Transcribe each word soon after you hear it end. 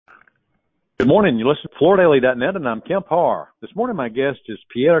Good morning. You listen to FloorDaily.net, and I'm Kemp Harr. This morning, my guest is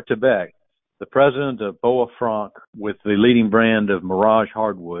Pierre Thabet, the president of Boa Franc with the leading brand of Mirage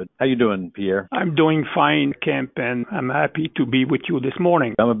Hardwood. How you doing, Pierre? I'm doing fine, Kemp, and I'm happy to be with you this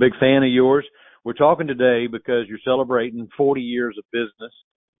morning. I'm a big fan of yours. We're talking today because you're celebrating 40 years of business.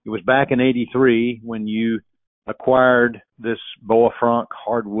 It was back in '83 when you acquired this Boa Franc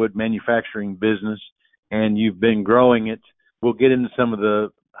hardwood manufacturing business, and you've been growing it. We'll get into some of the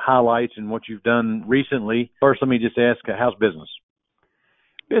highlights and what you've done recently. First, let me just ask, how's business?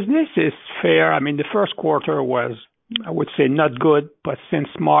 Business is fair. I mean, the first quarter was, I would say, not good, but since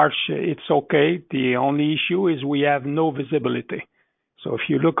March, it's okay. The only issue is we have no visibility. So if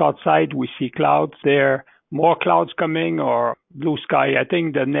you look outside, we see clouds there, more clouds coming or blue sky. I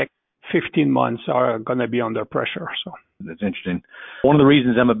think the next 15 months are going to be under pressure. So that's interesting. One of the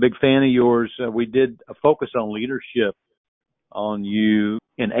reasons I'm a big fan of yours, we did a focus on leadership on you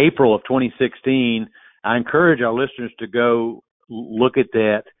in April of 2016. I encourage our listeners to go look at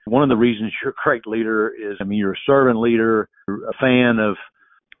that. One of the reasons you're a great leader is, you're a servant leader, you're a fan of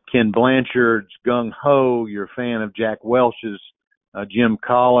Ken Blanchard's Gung Ho, you're a fan of Jack Welch's Jim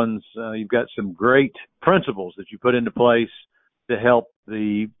Collins. You've got some great principles that you put into place to help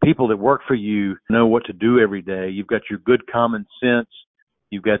the people that work for you know what to do every day. You've got your good common sense.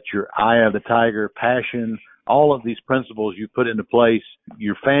 You've got your eye of the tiger passion. All of these principles you put into place.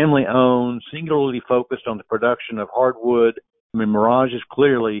 You're family-owned, singularly focused on the production of hardwood. Mirage is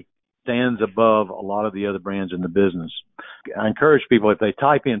clearly stands above a lot of the other brands in the business. I encourage people, if they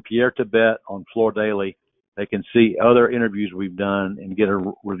type in Pierre Thabet on Floor Daily, they can see other interviews we've done and get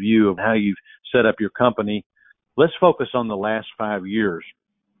a review of how you've set up your company. Let's focus on the last 5 years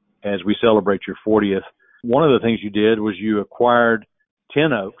as we celebrate your 40th. One of the things you did was you acquired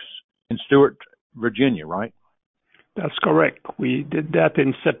 10 Oaks in Stewart, Virginia, right? That's correct. We did that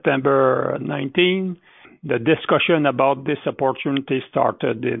in September 19. The discussion about this opportunity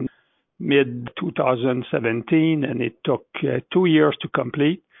started in mid-2017, and it took 2 years to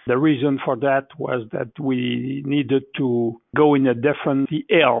complete. The reason for that was that we needed to go in a different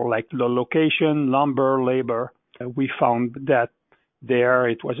L, like the location, lumber, labor. We found that there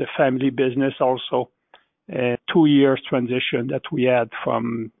it was a family business also. 2 years transition that we had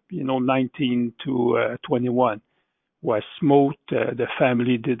from 19 to 21 was smooth. The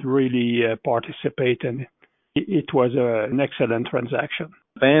family did really participate, and it was an excellent transaction.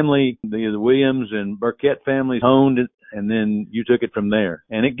 Family, the Williams and Burkett families owned it, and then you took it from there.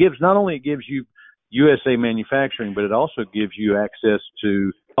 And it gives, not only it gives you USA manufacturing, but it also gives you access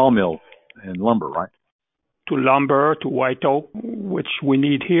to sawmill and lumber, right? To lumber, to white oak, which we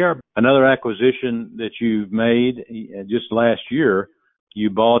need here. Another acquisition that you've made just last year, you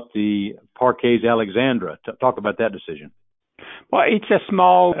bought the Parquets Alexandra. Talk about that decision. Well, it's a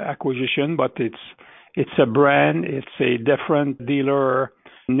small acquisition, but it's a brand. It's a different dealer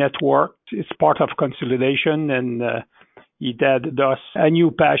network. It's part of consolidation, and it added us a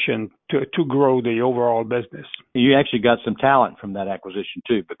new passion to grow the overall business. You actually got some talent from that acquisition,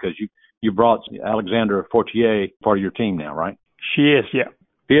 too, because you brought Alexandra Fortier part of your team now, right? She is, yeah.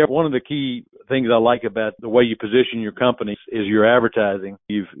 Pierre, one of the key things I like about the way you position your company is your advertising.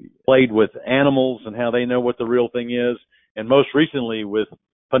 You've played with animals and how they know what the real thing is, and most recently with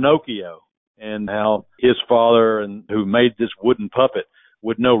Pinocchio and how his father, and who made this wooden puppet,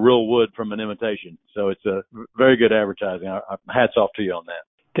 would know real wood from an imitation. So it's a very good advertising. Hats off to you on that.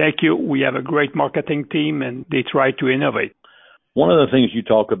 Thank you. We have a great marketing team, and they try to innovate. One of the things you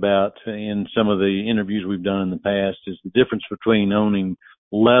talk about in some of the interviews we've done in the past is the difference between owning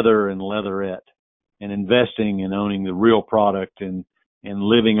leather and leatherette, and investing and owning the real product and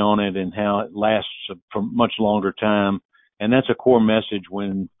living on it, and how it lasts for much longer time. And that's a core message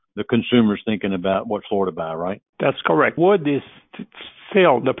when the consumer's thinking about what floor to buy, right? That's correct. Wood is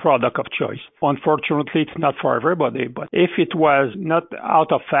still the product of choice. Unfortunately, it's not for everybody, but if it was not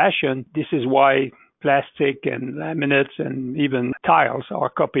out of fashion, this is why plastic and laminates and even tiles are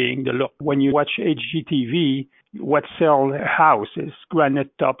copying the look. When you watch HGTV, what sells a house is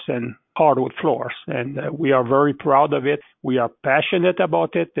granite tops and hardwood floors, and we are very proud of it. We are passionate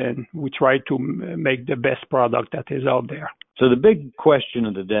about it, and we try to make the best product that is out there. So the big question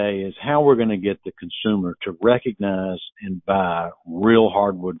of the day is how we're going to get the consumer to recognize and buy real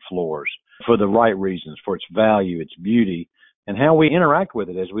hardwood floors for the right reasons, for its value, its beauty, and how we interact with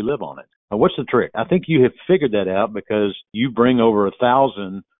it as we live on it. Now, what's the trick? I think you have figured that out because you bring over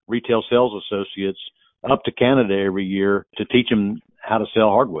 1,000 retail sales associates up to Canada every year to teach them how to sell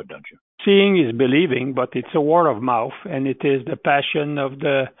hardwood, don't you? Seeing is believing, but it's a word of mouth, and it is the passion of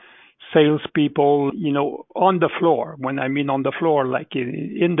the salespeople, on the floor. When I mean on the floor, like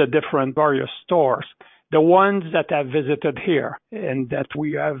in the different various stores, the ones that have visited here and that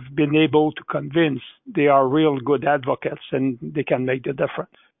we have been able to convince, they are real good advocates and they can make the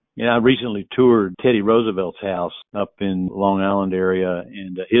difference. Yeah, I recently toured Teddy Roosevelt's house up in Long Island area,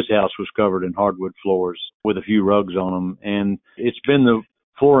 and his house was covered in hardwood floors with a few rugs on them, and it's been the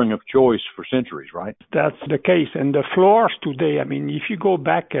flooring of choice for centuries, right? That's the case. And the floors today, I mean, if you go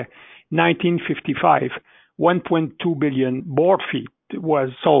back 1955, 1.2 billion board feet was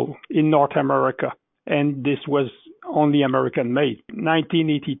sold in North America, and this was only American made.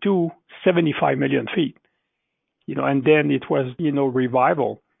 1982, 75 million feet, and then it was,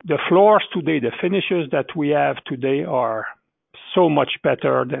 revival. The floors today, the finishes that we have today are so much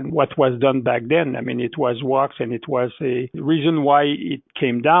better than what was done back then. I mean, it was wax, and it was a reason why it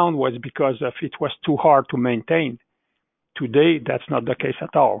came down was because of it was too hard to maintain. Today, that's not the case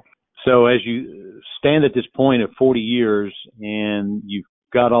at all. So as you stand at this point of 40 years and you've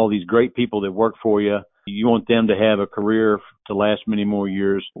got all these great people that work for you, you want them to have a career to last many more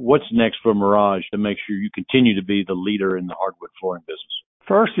years. What's next for Mirage to make sure you continue to be the leader in the hardwood flooring business?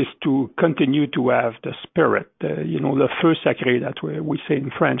 First is to continue to have the spirit, the feu sacré that we say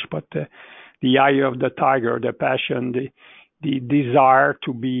in French, but the eye of the tiger, the passion, the desire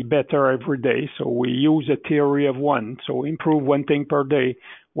to be better every day. So we use a theory of one. So improve one thing per day,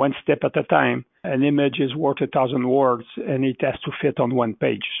 one step at a time. An image is worth 1,000 words, and it has to fit on one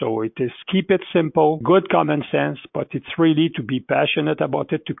page. So it is keep it simple, good common sense, but it's really to be passionate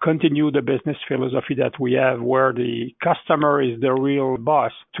about it, to continue the business philosophy that we have where the customer is the real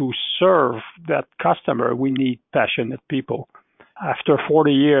boss. To serve that customer, we need passionate people. After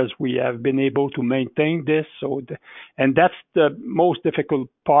 40 years, we have been able to maintain this. And that's the most difficult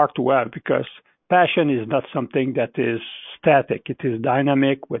part to have, because passion is not something that is static. It is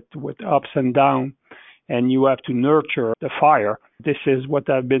dynamic with ups and downs, and you have to nurture the fire. This is what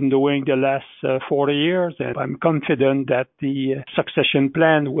I've been doing the last 40 years, and I'm confident that the succession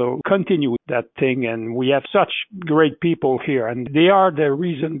plan will continue that thing. And we have such great people here, and they are the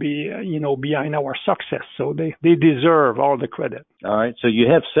reason behind our success. So they deserve all the credit. All right. So you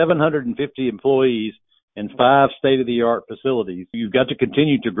have 750 employees and 5 state-of-the-art facilities. You've got to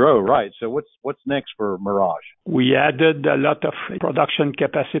continue to grow, right? So what's next for Mirage? We added a lot of production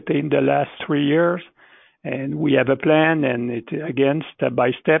capacity in the last 3 years, and we have a plan, and it, again, step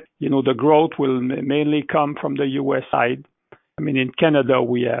by step, the growth will mainly come from the U.S. side. I mean, in Canada,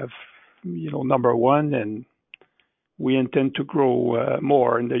 we have, number one, and we intend to grow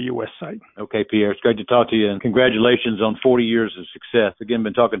more in the U.S. side. Okay, Pierre, it's great to talk to you, and congratulations on 40 years of success. Again,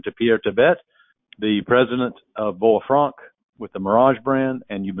 been talking to Pierre Thabet, the president of Bois Franc with the Mirage brand,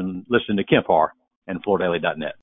 and you've been listening to Kemp Harr and FloorDaily.net.